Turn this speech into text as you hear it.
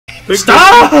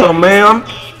Stop! Pizza, man.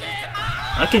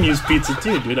 I can use pizza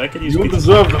too, dude. I can use pizza. You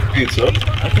deserve the pizza.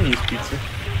 I can use pizza.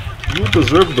 You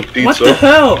deserve the pizza. What the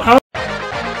hell? How?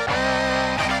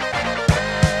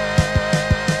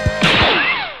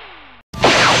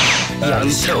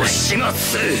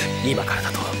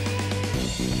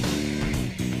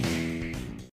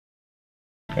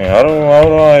 Hey, how do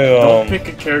I Don't pick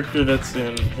a character that's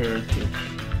in Heritage.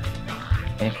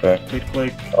 Okay. Pick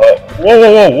like.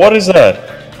 Whoa! What is that?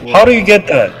 What? How do you get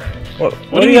that? What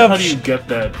do you mean? How do you get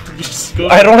that? You just go.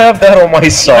 I don't have that on my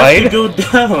side. You have to go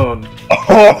down.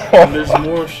 Oh. And there's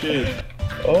more shit.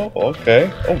 Oh,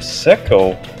 okay. Oh,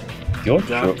 Secco.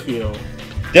 Jojo.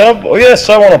 Yeah. Oh, yes,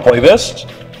 I want to play this.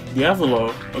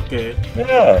 Diavolo. Okay.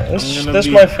 Yeah, this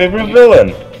my favorite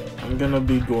villain. I'm gonna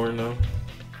be Gorno.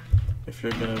 If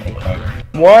you're gonna be.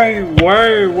 Why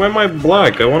am I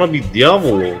black? I want to be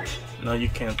Diavolo. No, you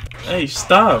can't. Hey,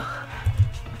 stop.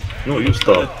 No, you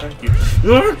stop. Thank you.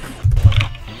 Whoa,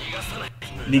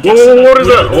 what is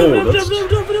that? Oh,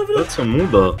 that's a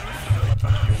Muda.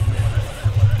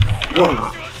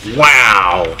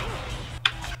 Wow.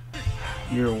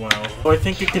 You're wow. Oh, I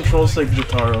think it controls like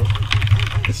Jotaro.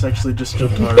 It's actually just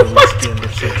Jotaro with skin or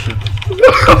some shit.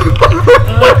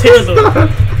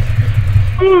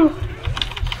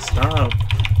 Stop.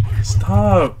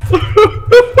 Stop.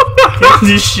 Can't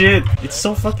do shit. It's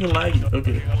so fucking laggy.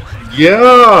 Okay.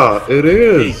 Yeah, it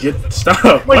is. Hey,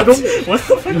 stop. What the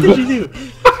fuck did you do?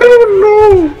 I don't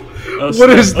know. Oh, what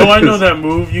is this? Oh, I know that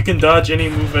move. You can dodge any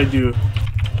move I do.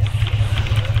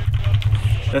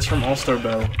 That's from All-Star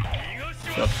Battle.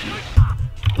 Fuck you.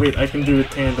 Wait, I can do a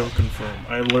tandem confirm.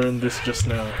 I learned this just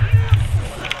now.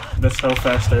 That's how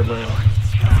fast I learned.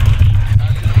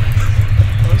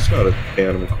 That's not a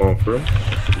tandem confirm.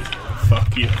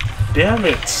 Fuck you. Damn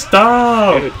it,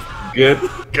 stop! Get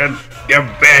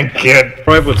back, kid.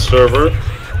 Private server.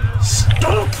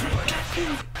 Stop!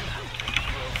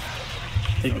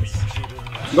 Take this.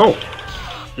 No.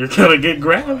 You're gonna get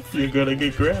grabbed. You're gonna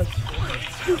get grabbed.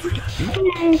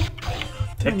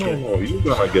 No, you're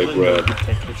gonna get grabbed.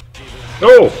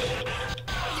 No!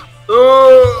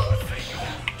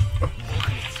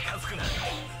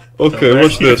 Okay,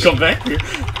 watch this. Come back here.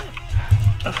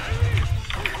 I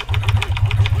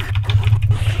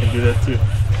can do that too.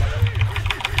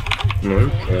 No, you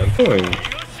can't.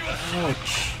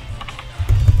 Ouch.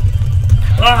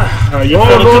 Ah! You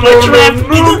fell into my trap!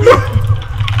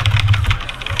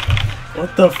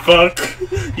 What the fuck?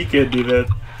 You can't do that.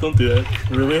 Don't do that.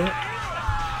 Really?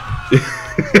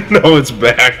 No, it's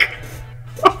back.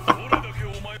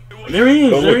 There he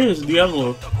is, there he is,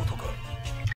 Diablo.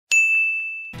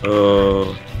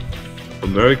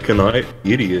 American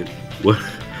idiot. What?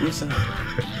 Who's that?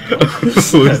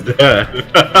 Who's that?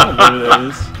 I don't know who that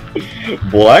is.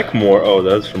 Blackmore? Oh,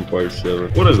 that's from part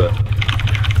 7. What is that?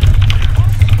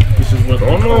 This is what.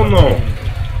 Oh, no.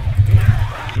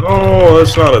 No,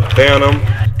 that's not a tandem.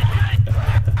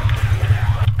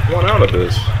 I want out of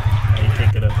this. Hey,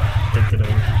 take it out. Take it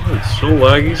out. It's so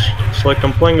laggy. It's like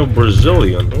I'm playing a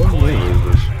Brazilian. What is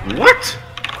this? What?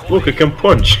 Look, I can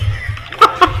punch.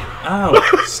 Ow!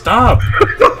 Stop!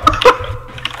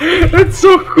 That's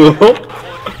so cool.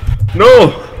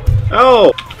 No!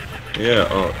 Ow! Yeah,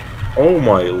 oh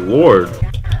my lord.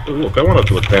 Look, I wanted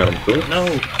to a tandem too. No!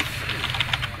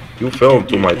 You fell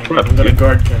into my trap. I'm gonna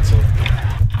guard cancel.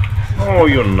 No,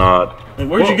 you're not. Wait,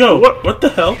 where'd you go? What the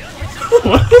hell?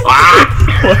 What? Ah!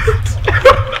 What?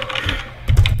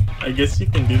 I guess you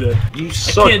can do that. You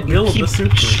suck. I can't build the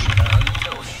super.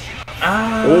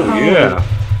 Ow! Oh yeah.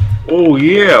 Oh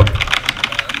yeah.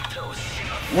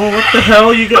 Whoa, what the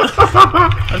hell you got?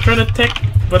 I'm trying to tech,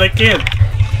 but I can't.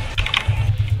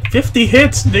 50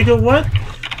 hits, nigga, what?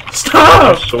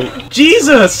 Stop!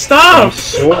 Jesus, stop! I'm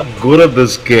so good at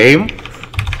this game.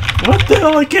 What the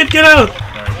hell? I can't get out!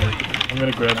 Alright, I'm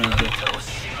gonna grab you again.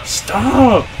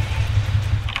 Stop!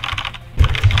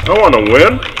 I wanna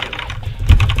win.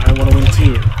 I wanna win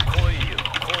too.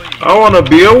 I wanna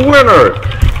be a winner.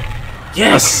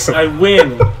 Yes! I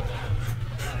win!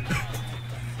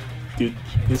 Dude,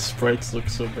 his sprites look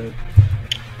so bad.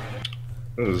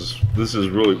 This is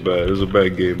really bad. This is a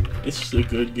bad game. It's just a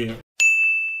good game.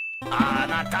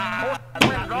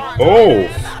 Oh!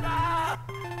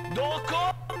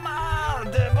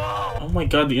 Oh my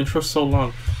god, the intro's so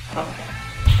long.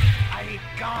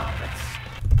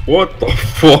 What the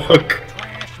fuck?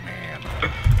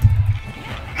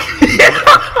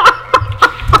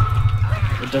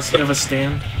 Does he have a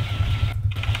stand?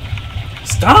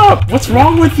 Stop! What's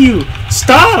wrong with you?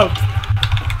 Stop!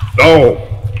 No!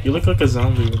 You look like a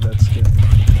zombie with that skin.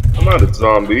 I'm not a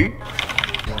zombie.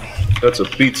 That's a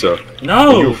pizza.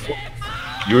 No!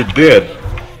 You're dead.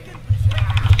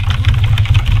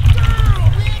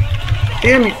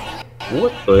 Damn you.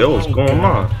 What the hell is going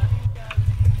on?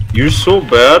 You're so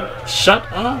bad. Shut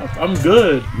up. I'm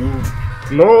good.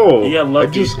 No. Yeah, I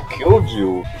just killed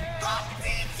you.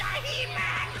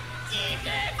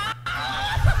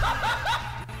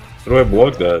 How do I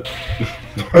block that?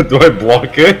 Do I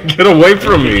block it? Get away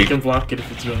from me! You can block it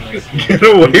if it's real nice. Get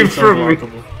away from me!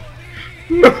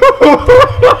 No!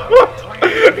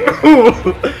 No!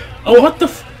 Oh, what the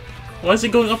f- Why is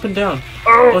it going up and down?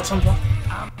 Oh, it's unblocked.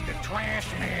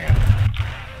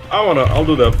 I'll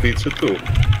do that pizza too.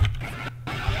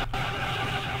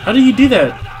 How do you do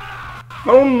that? I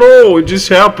don't know, it just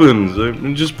happens.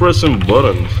 I'm just pressing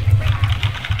buttons.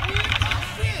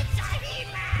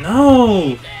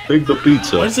 No! Take the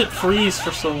pizza. Why does it freeze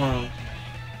for so long?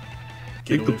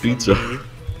 Take the pizza.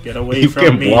 Get away You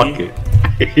from me. You can block it.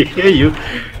 Yeah, you.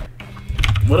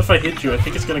 What if I hit you? I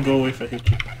think it's gonna go away if I hit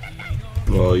you.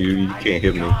 No, you can't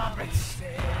hit me.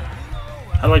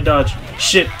 How do I dodge?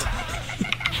 Shit!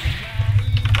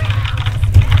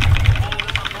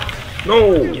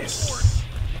 No! Yes.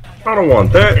 I don't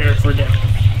want that. Prepare for death.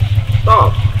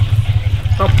 Stop!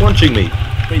 Stop punching me.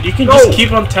 Wait, you can just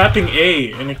keep on tapping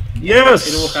A and it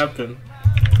will happen.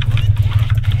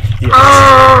 Yes.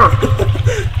 Ah!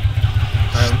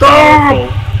 Stop!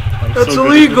 That's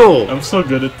illegal! I'm so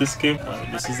good at this game.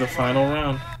 This is the final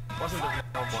round.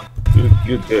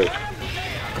 You're dead.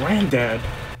 Granddad.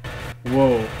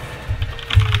 Whoa.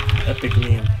 Epic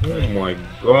meme. Oh my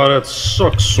god, that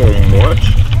sucks so much.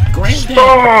 Granddad.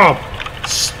 Stop!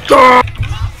 Stop!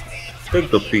 Take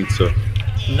the pizza.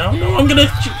 No, I'm gonna.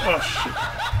 Oh shit.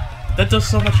 That does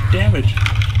so much damage.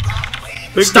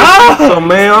 Take Stop! the pizza,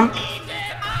 man!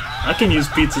 I can use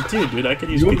pizza too, dude. I can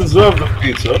use pizza. You deserve the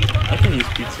pizza. I can use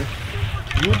pizza.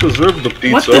 You deserve the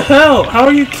pizza. What the hell? How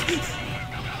are you?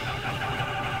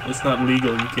 It's not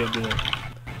legal. You can't do it.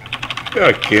 Yeah,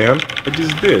 I can. I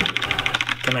just did.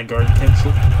 Can I guard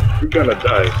cancel? You're gonna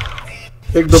die.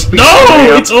 Take the pizza. No!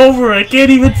 Man. It's over. I can't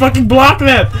even fucking block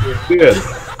that. You're dead.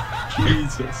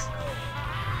 Jesus.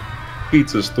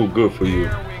 Pizza's too good for you.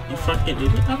 You fucking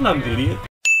idiot. I'm not an idiot.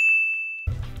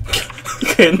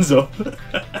 Kenzo.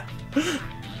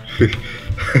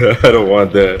 I don't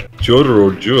want that.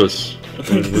 Jojo juice. What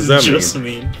does that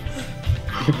mean?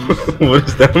 What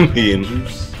does that mean?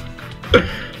 Juice.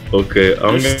 Okay,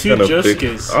 I'm gonna pick.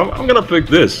 I'm gonna pick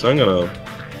this.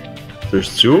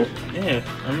 There's two? Yeah,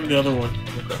 I'm the other one.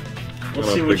 Okay. We'll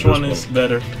see which one is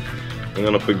better. I'm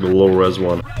gonna pick the low res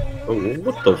one. Oh,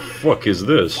 what the fuck is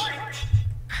this?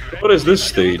 What is this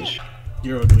stage?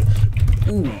 You're ugly.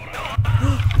 Ooh.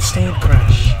 Stand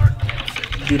crash.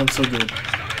 Dude, I'm so good.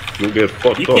 You'll get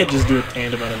fucked up. You can't just do a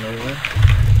tandem out of nowhere.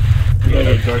 You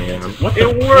gotta guard cancel. What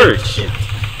it works! Shit.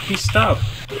 He stopped.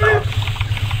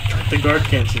 The guard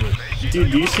cancel it.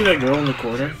 Dude, do you see that girl in the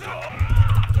corner?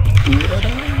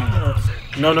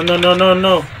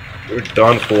 No. You're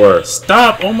done for.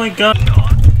 Stop! Oh my god!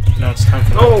 Now it's time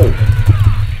for No!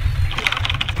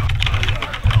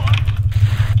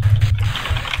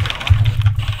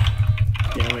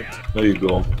 Damn it. There you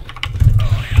go.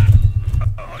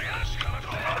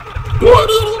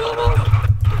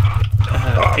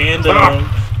 Tandem.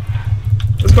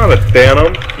 It's not a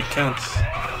tandem. It counts.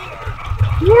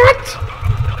 What?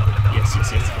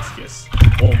 Yes.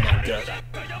 Oh my god.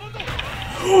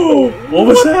 What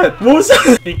was that? What was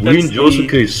that? Green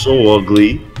Josuke is so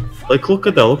ugly. Like, look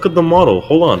at that. Look at the model.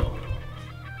 Hold on.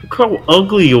 Look how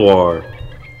ugly you are.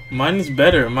 Mine is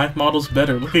better. My model's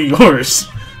better. Look at yours.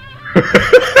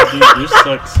 Dude, yours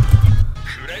sucks.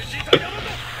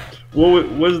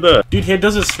 What's that? Dude, he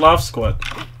does a Slav squat.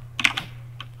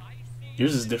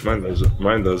 Yours is different.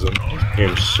 Mine doesn't. This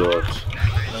game sucks.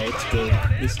 No, it's good.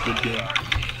 It's a good game.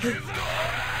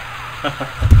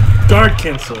 Guard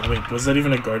cancel. Wait, was that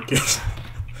even a guard cancel?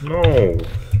 No.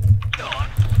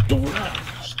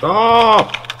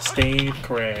 Stop! Stain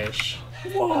crash.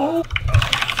 Whoa.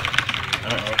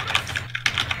 Uh-oh.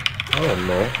 I don't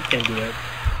know. You can't do that.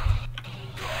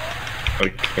 I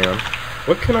can.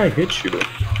 What can I hit you with?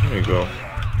 There you go.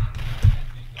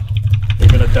 You're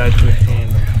gonna die to a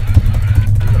tandem.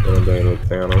 I'm gonna die to a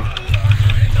tandem.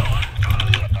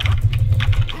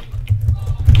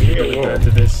 You're gonna die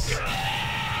to this.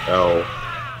 Ow.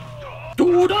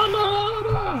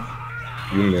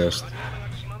 You missed.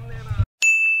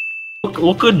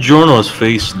 Look at Jorno's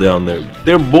face down there.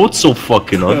 They're both so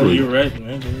fucking ugly. Oh, you're right,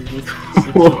 man.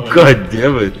 Oh, god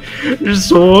damn it. They're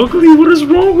so ugly. What is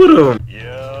wrong with them?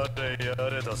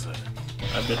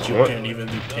 I bet you can't even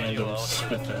do tandems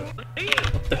with that.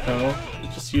 What the hell?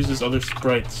 It just uses other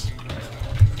sprites.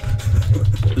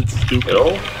 It's stupid. You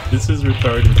know? This is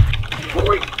retarded. Oh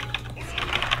wait.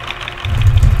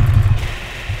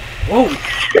 Whoa!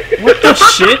 What the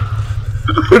shit?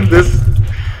 This.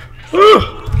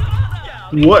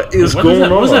 What is going on?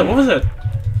 What was that? What was that?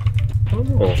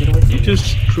 Oh, Get away from you me.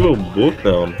 just threw a book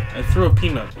down. I threw a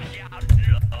peanut.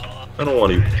 I don't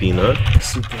want you, peanut.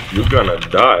 Stupid. You're gonna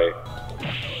die.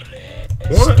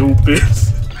 What? Stupid.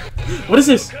 What is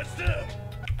this?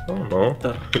 I don't know.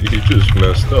 You just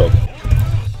messed up.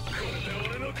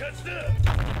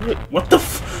 What the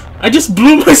f- I just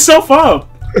blew myself up!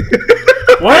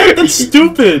 What? That's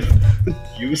stupid!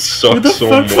 You suck Who the so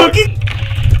fuck much. fucking-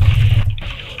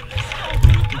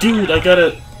 Dude, I got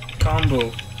a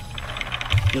combo.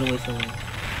 Get away from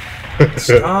me.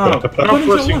 Stop! I'm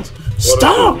pushing.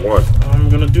 Stop! What? I'm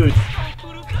gonna do it.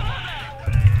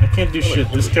 I can't do shit.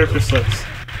 This character sucks.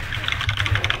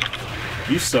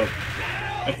 You suck.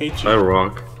 I hate you. I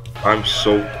rock. I'm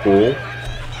so cool.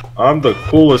 I'm the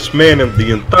coolest man in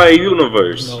the entire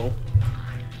universe. No.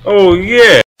 Oh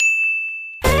yeah.